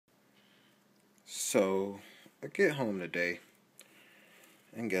So, I get home today,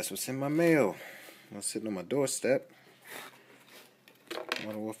 and guess what's in my mail? I'm sitting on my doorstep.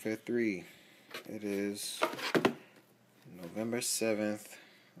 Modern Warfare 3. It is November 7th,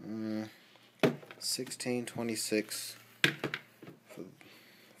 1626.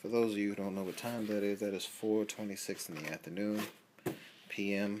 For those of you who don't know what time that is 4:26 in the afternoon,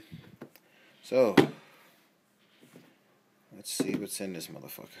 p.m. So, let's see what's in this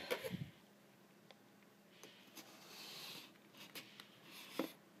motherfucker.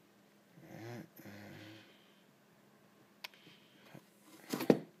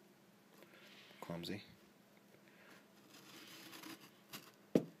 Clumsy.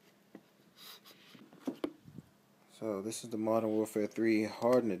 So this is the Modern Warfare 3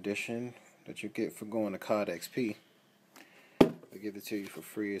 Hardened edition that you get for going to COPXP. They give it to you for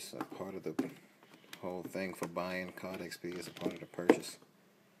free. It's a part of the whole thing for buying COPXP. It's a part of the purchase.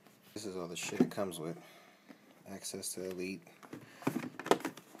 This is all the shit it comes with. Access to Elite,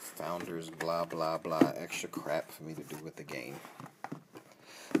 Founders, blah blah blah, extra crap for me to do with the game.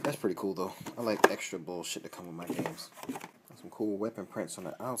 That's pretty cool though. I like extra bullshit to come with my games. Some cool weapon prints on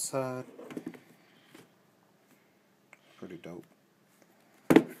the outside. Pretty dope.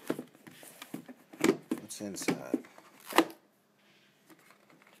 What's inside?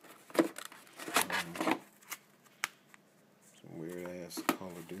 Some weird ass Call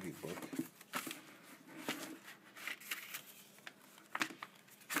of Duty book.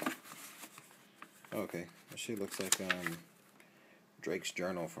 Okay, that shit looks like Drake's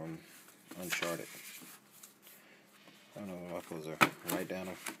journal from Uncharted. I don't know what I'm supposed to write down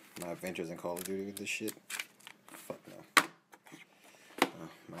my adventures in Call of Duty with this shit. Fuck no.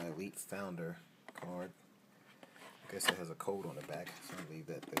 My Elite Founder card. I guess it has a code on the back, so I'll leave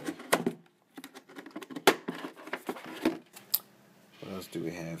that there. What else do we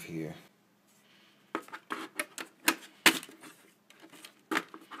have here?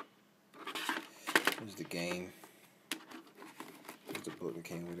 Here's the game. Here's the book that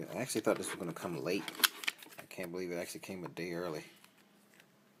came with it. I actually thought this was going to come late. I can't believe it actually came a day early.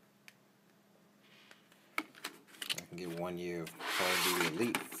 I can get 1 year of Call of Duty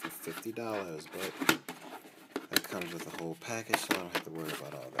Elite for $50, but that comes with the whole package, so I don't have to worry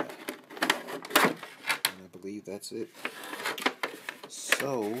about all that. And I believe that's it.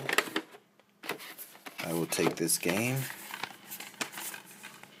 So, I will take this game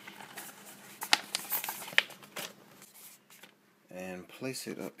and place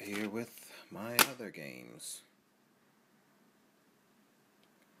it up here with my other games.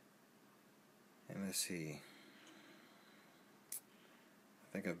 And let's see. I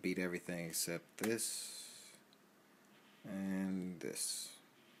think I've beat everything except this and this.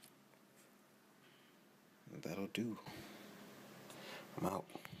 And that'll do. I'm out.